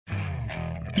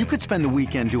You could spend the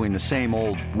weekend doing the same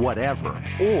old whatever,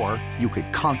 or you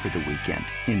could conquer the weekend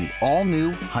in the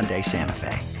all-new Hyundai Santa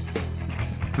Fe.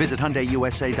 Visit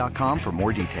HyundaiUSA.com for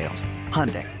more details.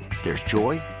 Hyundai, there's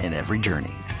joy in every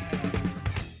journey.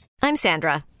 I'm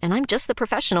Sandra, and I'm just the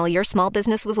professional your small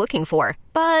business was looking for.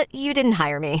 But you didn't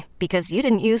hire me because you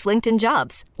didn't use LinkedIn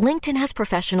Jobs. LinkedIn has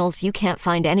professionals you can't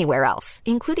find anywhere else,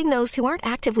 including those who aren't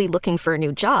actively looking for a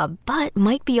new job, but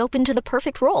might be open to the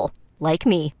perfect role, like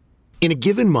me. In a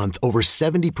given month, over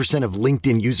 70% of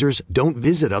LinkedIn users don't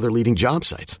visit other leading job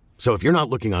sites. So if you're not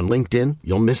looking on LinkedIn,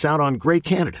 you'll miss out on great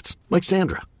candidates like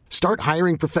Sandra. Start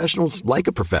hiring professionals like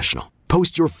a professional.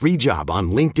 Post your free job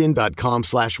on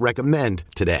linkedin.com/recommend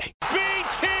today.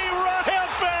 B.T.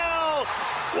 Rafael!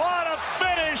 What a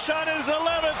finish on his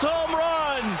 11th home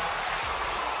run!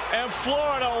 And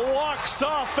Florida walks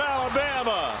off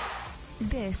Alabama.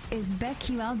 This is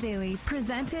BetQL Daily,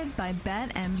 presented by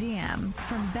BetMGM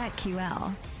from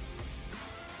BetQL.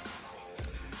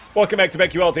 Welcome back to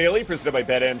BetQL Daily, presented by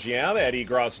BetMGM. Eddie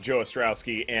Gross, Joe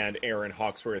Ostrowski, and Aaron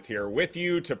Hawksworth here with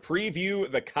you to preview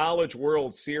the College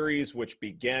World Series, which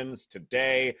begins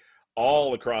today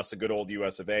all across the good old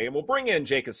US of A. And we'll bring in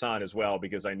Jake Hassan as well,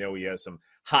 because I know he has some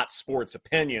hot sports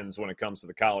opinions when it comes to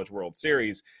the College World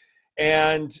Series.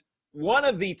 And one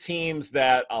of the teams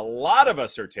that a lot of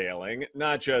us are tailing,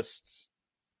 not just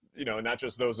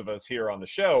those of us here on the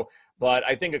show, but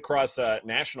I think across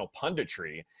national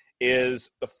punditry, is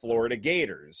the Florida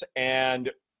Gators.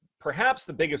 And perhaps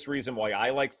the biggest reason why I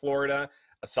like Florida,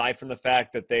 aside from the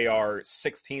fact that they are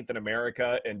 16th in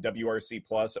America in WRC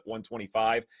plus at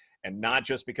 125, and not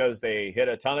just because they hit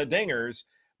a ton of dingers,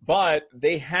 but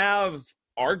they have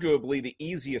arguably the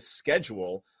easiest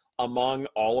schedule among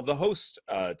all of the host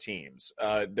teams.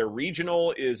 Their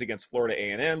regional is against Florida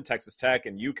A&M, Texas Tech,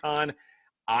 and UConn.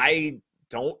 I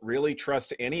don't really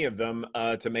trust any of them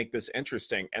to make this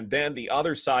interesting. And then the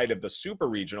other side of the super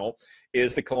regional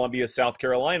is the Columbia-South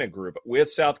Carolina group,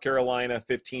 with South Carolina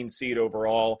 15 seed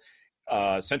overall,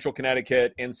 Central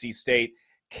Connecticut, NC State.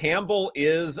 Campbell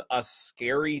is a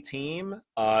scary team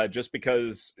just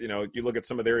because, you look at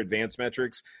some of their advanced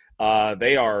metrics.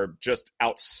 They are just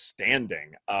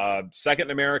outstanding. Second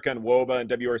in America in WOBA and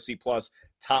WRC plus,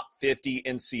 top 50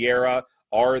 in Sierra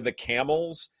are the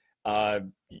Camels.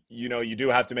 You do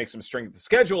have to make some strength of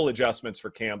schedule adjustments for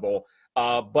Campbell.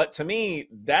 But to me,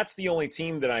 that's the only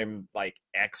team that I'm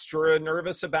extra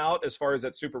nervous about as far as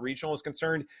that super regional is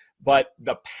concerned. But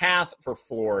the path for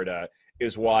Florida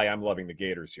is why I'm loving the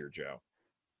Gators here, Joe.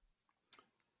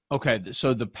 Okay,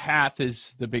 so the path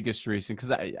is the biggest reason, because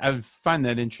I find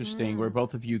that interesting where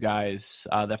both of you guys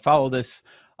that follow this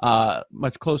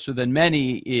much closer than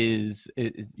many is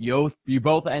you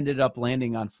both ended up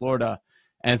landing on Florida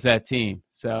as that team.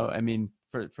 So, I mean,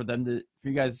 for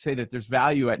you guys to say that there's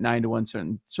value at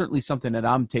 9-1, certainly something that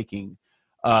I'm taking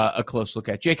a close look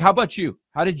at. Jake, how about you?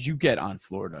 How did you get on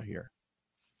Florida here?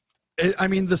 I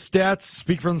mean, the stats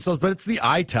speak for themselves, but it's the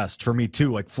eye test for me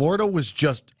too. Florida was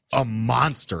just a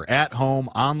monster at home,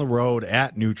 on the road,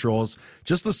 at neutrals.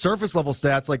 Just the surface level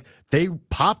stats, they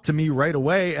pop to me right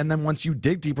away. And then once you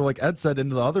dig deeper, like Ed said,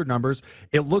 into the other numbers,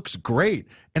 it looks great.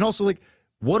 And also,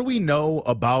 what do we know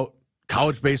about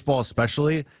college baseball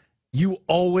especially? You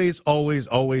always, always,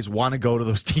 always want to go to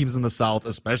those teams in the South,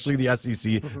 especially the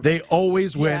SEC. They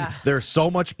always win. Yeah. They're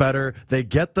so much better. They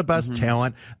get the best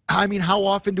talent. I mean, how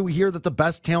often do we hear that the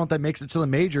best talent that makes it to the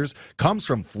majors comes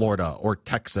from Florida or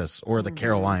Texas or the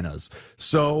Carolinas?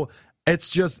 So it's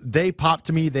just, they pop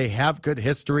to me. They have good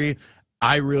history.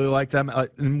 I really like them.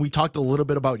 And we talked a little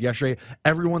bit about yesterday.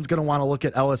 Everyone's going to want to look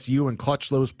at LSU and clutch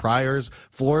those priors.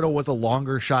 Florida was a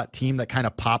longer shot team that kind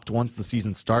of popped once the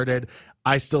season started.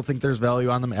 I still think there's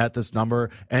value on them at this number.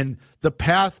 And the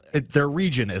path, their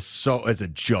region is a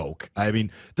joke. I mean,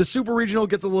 the super regional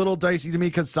gets a little dicey to me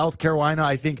because South Carolina,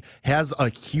 I think, has a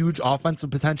huge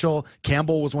offensive potential.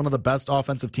 Campbell was one of the best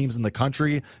offensive teams in the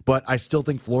country, but I still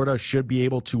think Florida should be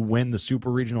able to win the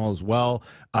super regional as well.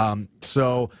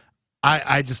 So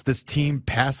I just, this team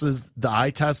passes the eye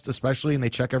test, especially, and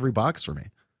they check every box for me.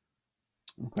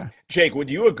 Okay. Jake, would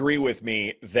you agree with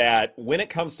me that when it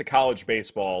comes to college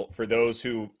baseball, for those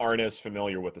who aren't as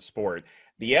familiar with the sport,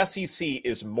 the SEC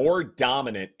is more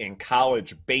dominant in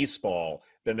college baseball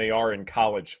than they are in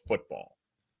college football?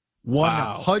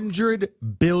 100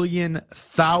 billion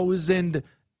thousand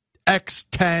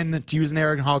X10, to use an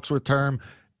Aaron Hawksworth term,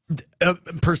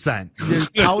 Percent.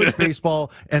 College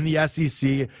baseball and the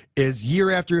SEC is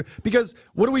year after, because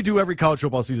what do we do every college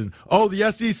football season? Oh,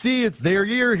 the SEC, it's their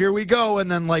year, here we go.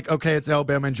 And then like, okay, it's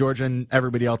Alabama and Georgia and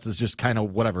everybody else is just kind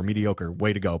of whatever, mediocre,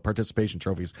 way to go, participation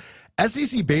trophies.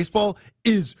 SEC baseball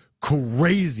is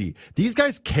crazy. These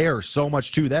guys care so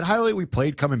much too. That highlight we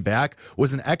played coming back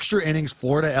was an extra innings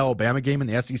Florida-Alabama game in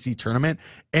the SEC tournament.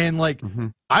 And like,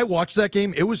 I watched that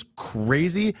game. It was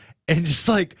crazy. And just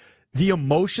like, the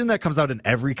emotion that comes out in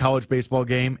every college baseball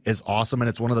game is awesome, and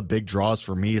it's one of the big draws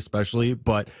for me especially,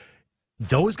 but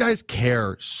those guys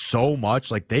care so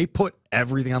much. Like, they put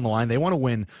everything on the line. They want to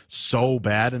win so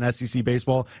bad in SEC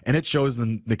baseball, and it shows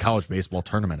in the college baseball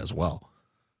tournament as well.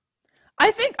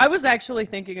 I was actually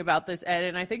thinking about this, Ed,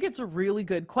 and I think it's a really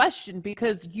good question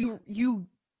because you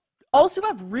also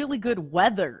have really good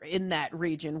weather in that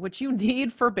region, which you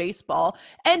need for baseball,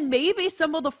 and maybe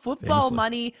some of the football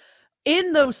money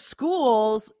in those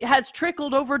schools has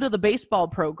trickled over to the baseball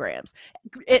programs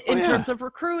in terms of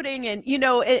recruiting and,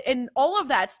 and all of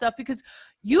that stuff, because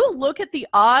you look at the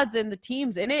odds and the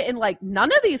teams in it, and like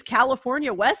none of these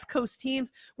California West Coast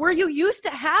teams where you used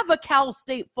to have a Cal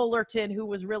State Fullerton who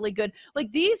was really good,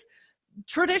 like these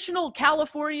traditional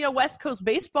California West Coast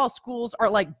baseball schools are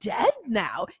like dead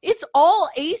now. It's all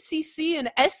ACC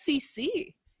and SEC.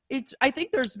 I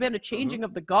think there's been a changing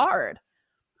of the guard.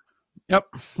 Yep.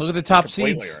 Look at the top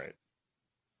Completely seeds.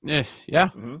 Right. Yeah.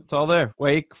 It's all there.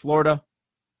 Wake, Florida,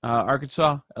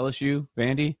 Arkansas, LSU,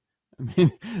 Vandy. I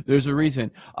mean, there's a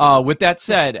reason. With that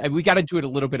said, we got to do it a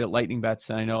little bit at Lightning Bets.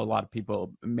 And I know a lot of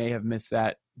people may have missed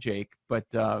that, Jake, but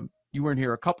you weren't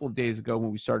here a couple of days ago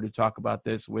when we started to talk about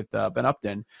this with Ben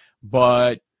Upton,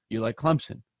 but you like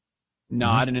Clemson,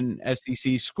 not in an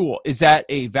SEC school. Is that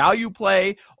a value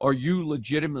play, or you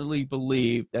legitimately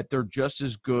believe that they're just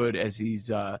as good as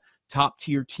these top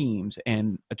tier teams,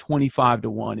 and a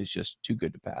 25-1 is just too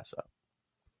good to pass up?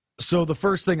 So the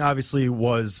first thing obviously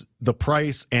was the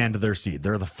price and their seed.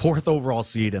 They're the 4th overall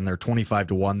seed and they're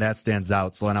 25-1. That stands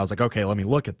out. So then I was like, okay, let me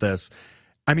look at this.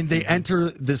 I mean, they enter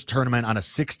this tournament on a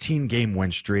 16-game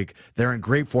win streak. They're in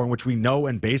great form, which we know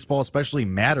in baseball especially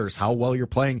matters how well you're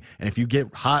playing. And if you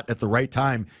get hot at the right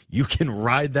time, you can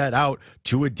ride that out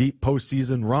to a deep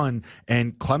postseason run.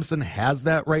 And Clemson has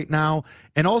that right now.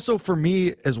 And also for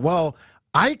me as well,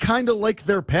 I kind of like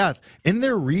their path. In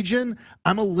their region,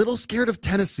 I'm a little scared of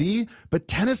Tennessee, but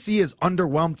Tennessee is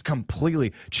underwhelmed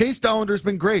completely. Chase Dollander's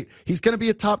been great. He's going to be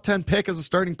a top 10 pick as a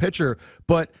starting pitcher,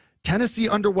 but Tennessee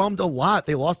underwhelmed a lot.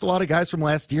 They lost a lot of guys from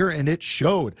last year, and it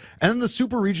showed. And in the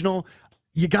Super Regional,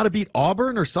 you got to beat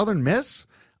Auburn or Southern Miss.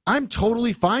 I'm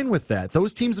totally fine with that.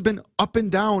 Those teams have been up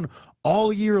and down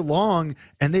all year long,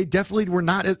 and they definitely were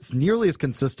not as nearly as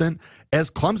consistent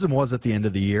as Clemson was at the end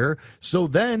of the year. So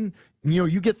then,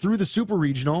 you get through the Super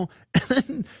Regional, and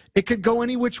then it could go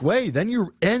any which way. Then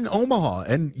you're in Omaha,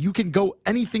 and you can go,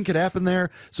 anything could happen there.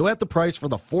 So at the price for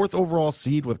the 4th overall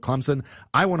seed with Clemson,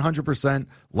 I 100%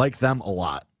 like them a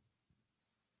lot.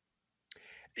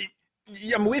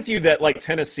 I'm with you that like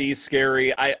Tennessee's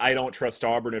scary. I don't trust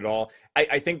Auburn at all.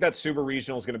 I think that Super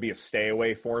Regional is going to be a stay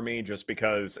away for me just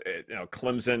because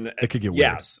Clemson. It could get weird.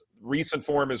 Yes, recent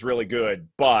form is really good,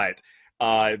 but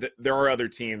there are other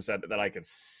teams that I could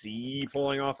see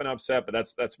pulling off an upset, but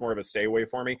that's more of a stay away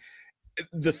for me.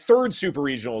 The 3rd Super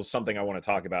Regional is something I want to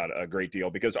talk about a great deal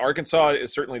because Arkansas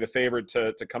is certainly the favorite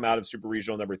to come out of Super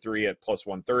Regional number 3 at plus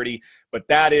 130, but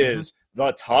that is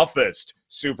the toughest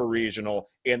Super Regional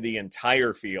in the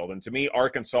entire field. And to me,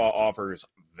 Arkansas offers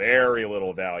very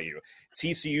little value.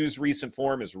 TCU's recent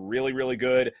form is really, really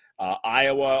good.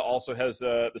 Iowa also has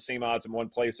the same odds in one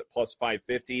place at plus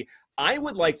 550. I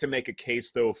would like to make a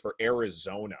case, though, for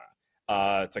Arizona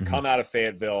to come out of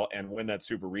Fayetteville and win that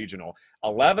Super Regional.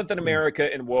 11th in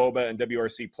America in WOBA and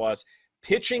WRC+.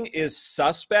 Pitching is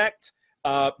suspect,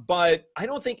 but I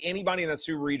don't think anybody in that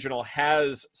Super Regional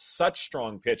has such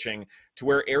strong pitching to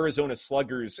where Arizona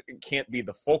sluggers can't be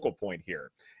the focal point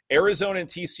here. Arizona and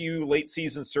TCU late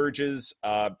season surges,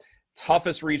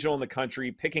 toughest regional in the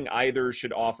country. Picking either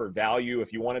should offer value.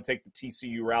 If you want to take the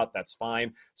TCU route, that's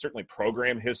fine. Certainly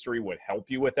program history would help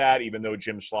you with that, even though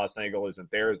Jim Schlossnagle isn't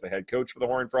there as the head coach for the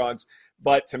Horned Frogs.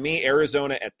 But to me,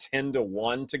 Arizona at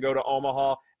 10-1 to go to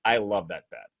Omaha, I love that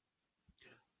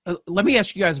bet. Let me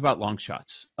ask you guys about long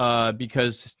shots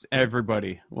because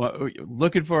everybody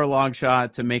looking for a long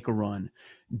shot to make a run.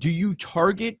 Do you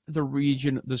target the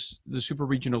region, the Super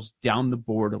Regionals down the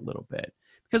board a little bit?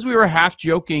 Because we were half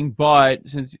joking, but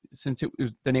since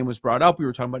the name was brought up, we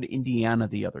were talking about Indiana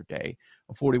the other day,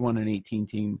 a 41-18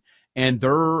 team, and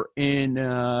they're in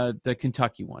the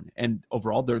Kentucky one, and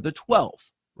overall they're the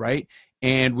 12th right?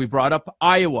 And we brought up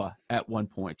Iowa at one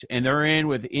point, and they're in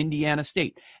with Indiana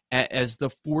State as the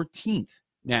 14th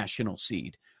national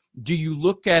seed. Do you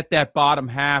look at that bottom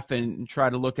half and try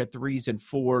to look at 3s and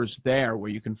 4s there where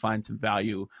you can find some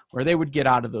value where they would get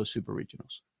out of those super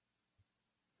regionals?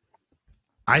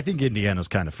 I think Indiana's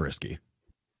kind of frisky.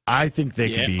 I think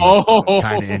they could be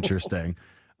kind of interesting.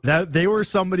 That they were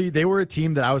a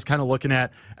team that I was kind of looking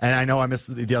at, and I know I missed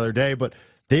it the other day, but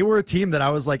they were a team that I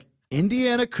was like,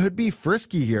 Indiana could be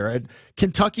frisky here. And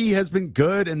Kentucky has been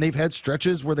good, and they've had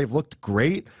stretches where they've looked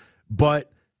great,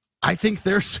 but I think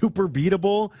they're super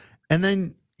beatable. And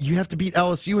then you have to beat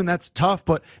LSU, and that's tough.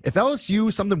 But if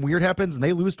LSU, something weird happens, and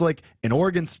they lose to like an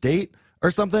Oregon State or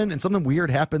something, and something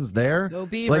weird happens there. Go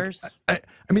Beavers. Like,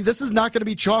 I mean, this is not going to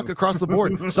be chalk across the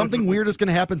board. Something weird is going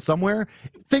to happen somewhere.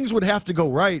 Things would have to go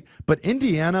right. But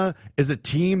Indiana is a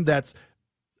team that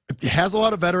has a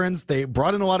lot of veterans. They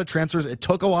brought in a lot of transfers. It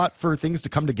took a lot for things to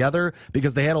come together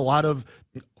because they had a lot of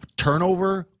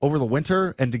turnover over the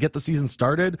winter and to get the season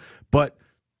started. But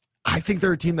I think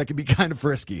they're a team that could be kind of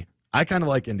risky. I kind of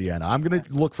like Indiana. I'm going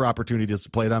to look for opportunities to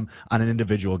play them on an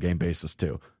individual game basis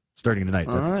too. Starting tonight,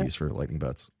 that's a tease for Lightning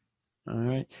Bets. All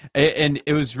right. And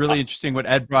it was really interesting what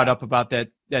Ed brought up about that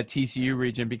TCU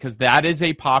region, because that is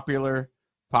a popular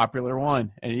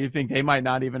one. And you think they might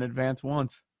not even advance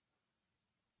once.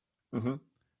 Mm-hmm.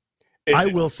 I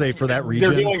will say for that region,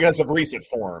 they're dealing against a recent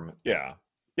form. Yeah.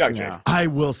 Yeah, Jake. I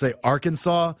will say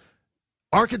Arkansas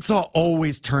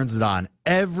always turns it on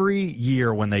every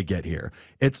year when they get here.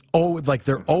 It's always like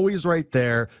they're always right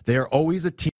there. They are always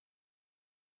a team.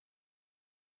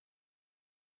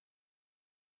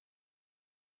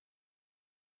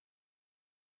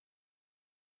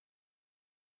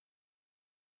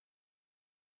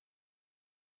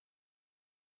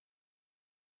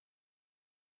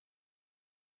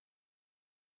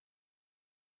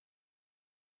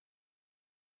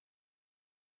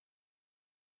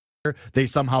 They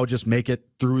somehow just make it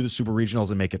through the super regionals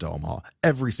and make it to Omaha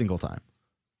every single time.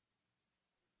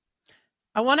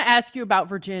 I want to ask you about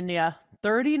Virginia.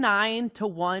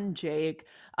 39-1, Jake.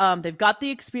 They've got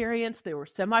the experience. They were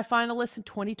semifinalists in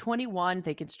 2021.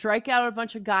 They can strike out a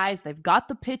bunch of guys. They've got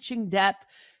the pitching depth.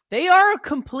 They are a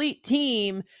complete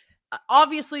team.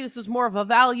 Obviously, this is more of a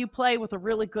value play with a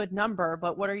really good number,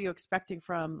 but what are you expecting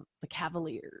from the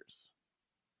Cavaliers?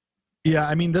 Yeah,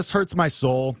 I mean, this hurts my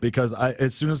soul because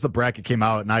as soon as the bracket came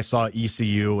out and I saw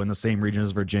ECU in the same region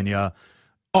as Virginia,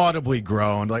 audibly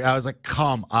groaned. Like, I was like,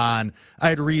 come on. I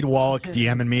had Reed Wallach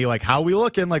DMing me, like, how we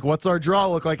looking? Like, what's our draw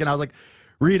look like? And I was like,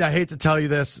 Reed, I hate to tell you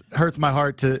this. It hurts my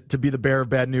heart to be the bearer of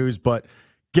bad news, but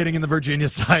getting in the Virginia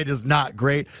side is not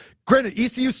great. Granted,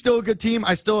 ECU's still a good team.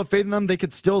 I still have faith in them. They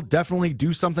could still definitely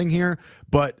do something here.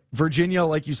 But Virginia,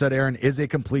 like you said, Aaron, is a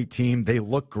complete team. They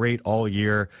look great all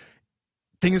year.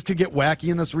 Things could get wacky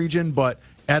in this region, but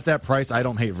at that price, I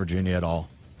don't hate Virginia at all.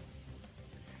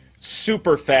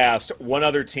 Super fast. One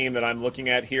other team that I'm looking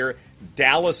at here,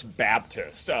 Dallas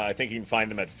Baptist. I think you can find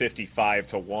them at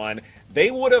 55-1. They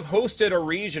would have hosted a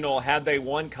regional had they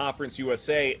won Conference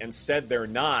USA. Instead, they're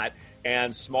not.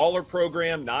 And smaller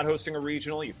program, not hosting a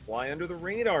regional, you fly under the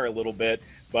radar a little bit.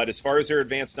 But as far as their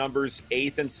advanced numbers,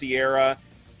 8th in Sierra,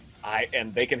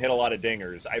 and they can hit a lot of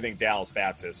dingers. I think Dallas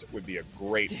Baptist would be a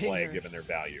great play given their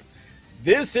value.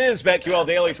 This is BetQL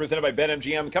Daily presented by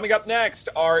BetMGM. Coming up next,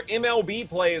 our MLB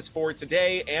plays for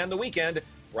today and the weekend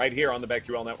right here on the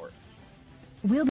BetQL Network.